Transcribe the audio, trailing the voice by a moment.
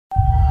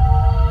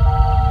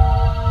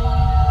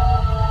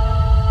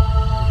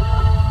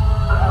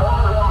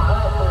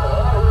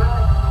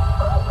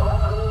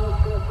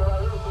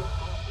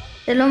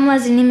שלום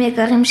מאזינים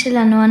יקרים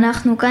שלנו,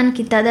 אנחנו כאן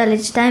כיתה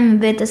ד' 2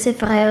 מבית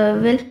הספר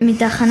היובל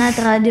מתחנת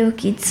רדיו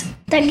קידס.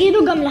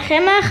 תגידו, גם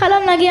לכם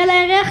מהחלל נגיע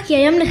לירח? כי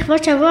היום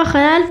לכבוד שבוע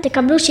החלל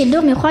תקבלו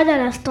שידור מיוחד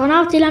על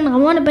האסטרונאוט אילן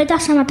רמון,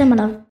 בטח שמעתם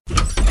עליו.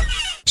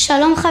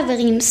 שלום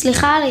חברים,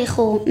 סליחה על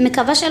האיחור,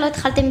 מקווה שלא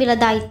התחלתם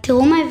בלעדיי,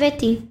 תראו מה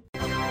הבאתי.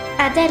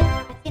 עדל,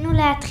 רצינו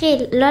להתחיל,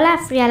 לא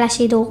להפריע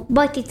לשידור,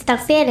 בואי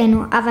תצטרפי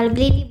אלינו, אבל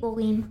בלי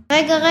דיבורים.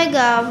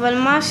 רגע, אבל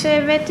מה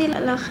שהבאתי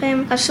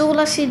לכם קשור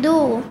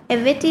לשידור.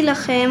 הבאתי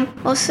לכם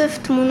אוסף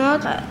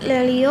תמונות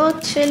ליליות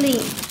שלי.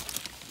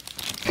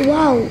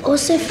 וואו,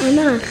 אוסף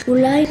ענק.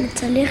 אולי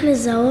נצליח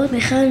לזהות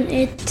מכאן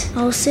את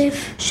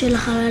האוסף של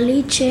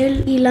החללית של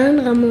אילן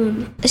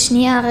רמון.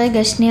 שנייה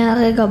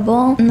רגע,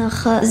 בואו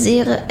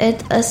נחזיר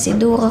את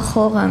הסידור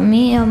אחורה.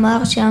 מי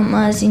אמר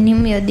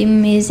שהמאזינים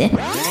יודעים מי זה?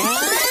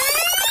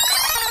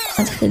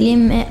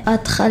 מתחילים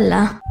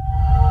מההתחלה.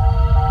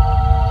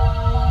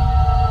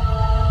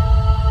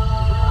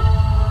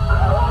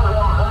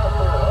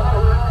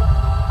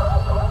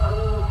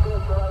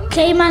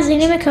 אוקיי,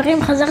 מאזינים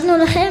יקרים, חזרנו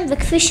לכם,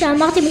 וכפי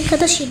שאמרתי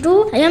בתחילת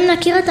השידור, היום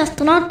נכיר את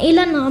האסטרונאוט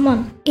אילן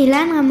רמון.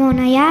 אילן רמון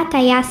היה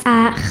טייס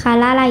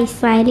החלל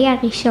הישראלי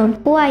הראשון.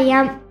 הוא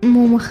היה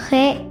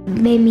מומחה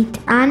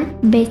במטען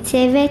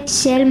בצוות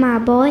של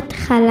מעבורת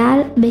חלל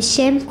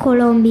בשם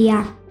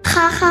קולומביה.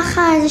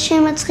 איזה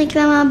שם מצחיק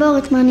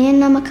למעבורת, מעניין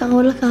למה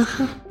קראו לה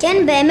ככה. כן,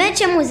 באמת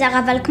שמוזר,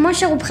 אבל כמו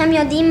שרובכם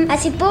יודעים,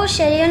 הסיפור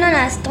של אילן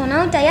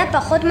האסטרונאוט היה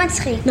פחות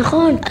מצחיק.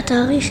 נכון,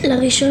 התאריך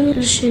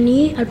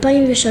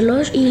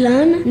ל1/2/2003,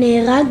 אילן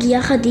נהרג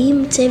יחד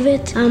עם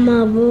צוות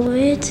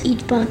המעבורת,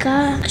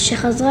 התפרקה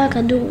שחזרה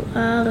כדור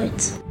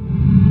הארץ.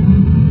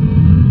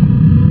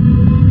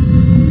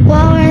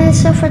 וואו,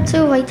 איזה סוף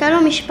עצוב. הייתה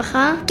לו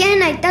משפחה? כן,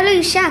 הייתה לו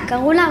אישה,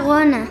 קראו לה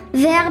רונה.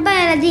 ו4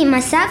 ילדים,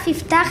 אסף,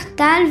 יפתח,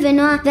 טל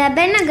ונועה.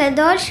 והבן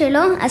הגדול שלו,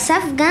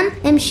 אסף, גם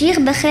המשיך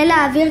בחיל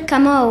האוויר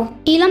כמוהו.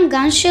 אילן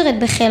גם שירת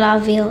בחיל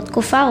האוויר,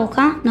 תקופה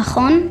ארוכה,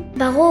 נכון?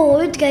 ברור,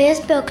 הוא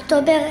התגייס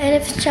באוקטובר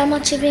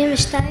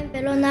 1972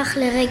 ולא נח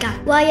לרגע.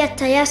 הוא היה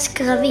טייס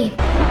קרבי.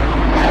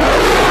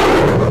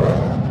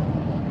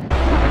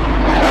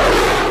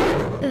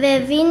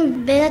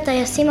 והבין בין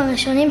הטייסים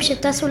הראשונים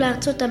שטסו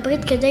לארצות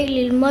הברית כדי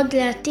ללמוד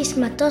להטיס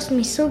מטוס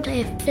מסוג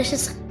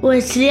F-16. הוא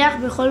הצליח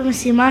בכל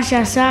משימה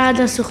שעשה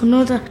עד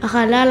הסוכנות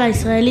החלל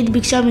הישראלית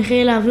ביקשה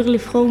מחיל האוויר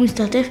לבחור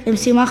משתתף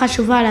למשימה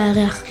חשובה על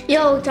הירח.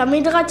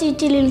 תמיד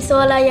רציתי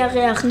לנסוע על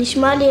הירח,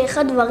 נשמע לי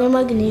אחד דברים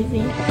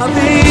מגניבים.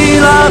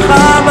 אביא לך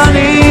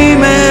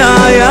אבנים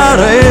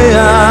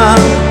מהירח,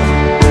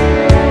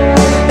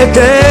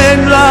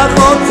 אתן לך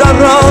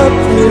אוצרות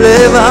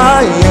מלב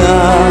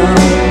הים.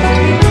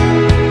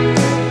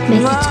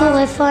 בקיצור,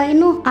 איפה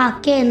היינו?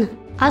 כן.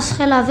 אז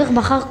חיל האוויר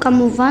בחר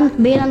כמובן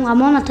באילן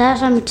רמון,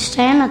 הטייס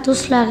המצטיין,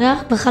 לטוס לירח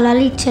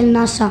בחללית של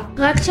נאס"א.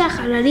 רק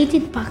כשהחללית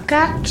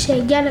התפרקה,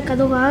 כשהגיעה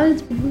לכדור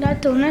הארץ, בגלל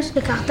תאונה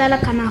שקרתה לה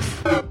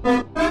כנף.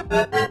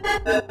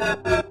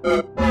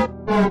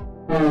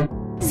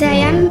 זה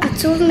היה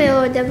עצוב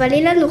מאוד, אבל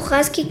אילן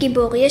הוכרז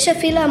כגיבור. יש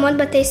אפילו המון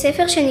בתי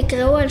ספר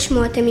שנקראו על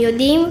שמו, אתם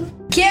יודעים?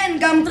 כן,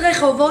 גם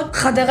רחובות,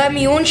 חדרי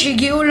מיון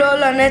שהגיעו לו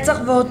לנצח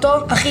ואותו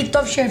הכי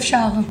טוב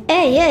שאפשר.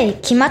 היי,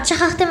 כמעט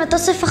שכחתם את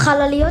אוסף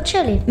החלליות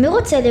שלי. מי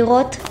רוצה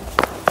לראות?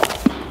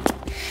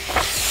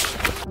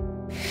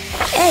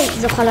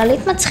 זו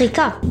חללית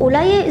מצחיקה.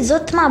 אולי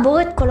זאת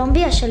מעבורת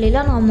קולומביה של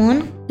אילן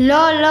רמון?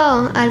 לא,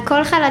 על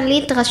כל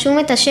חללית רשום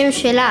את השם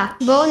שלה.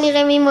 בואו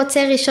נראה מי מוצא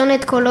ראשון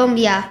את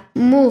קולומביה.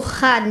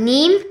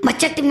 מוכנים?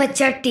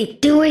 מצאתי,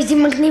 תראו איזה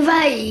מגניבה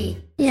היא.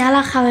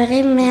 יאללה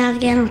חברים,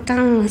 מארגן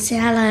אותנו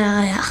נסיעה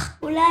לירח.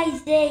 אולי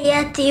זה יהיה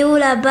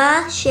הטיול הבא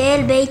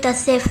של בית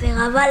הספר,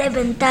 אבל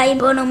לבינתיים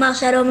בואו נאמר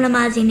שלום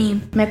למאזינים.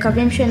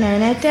 מקווים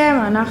שנהנתם,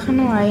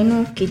 אנחנו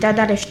היינו כיתה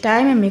ד'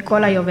 2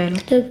 מכל היובל.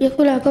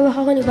 תמשיכו לעקוב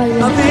אחרינו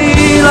ביום.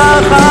 אביא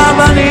לך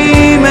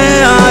אבנים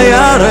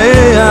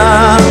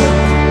מהירח,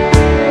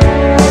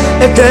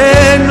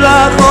 אתן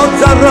לך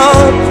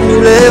אוצרות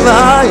מלב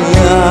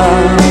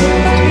הים.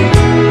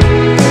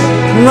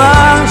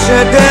 מה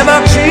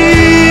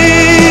שתבקשי,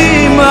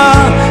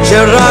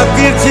 שרק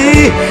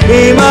תרצי,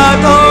 אם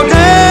את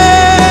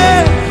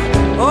עודד.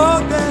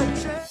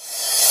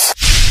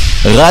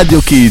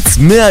 רדיו קידס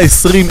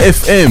 120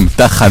 FM,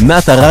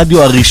 תחנת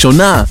הרדיו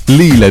הראשונה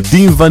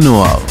לילדים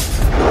ונוער.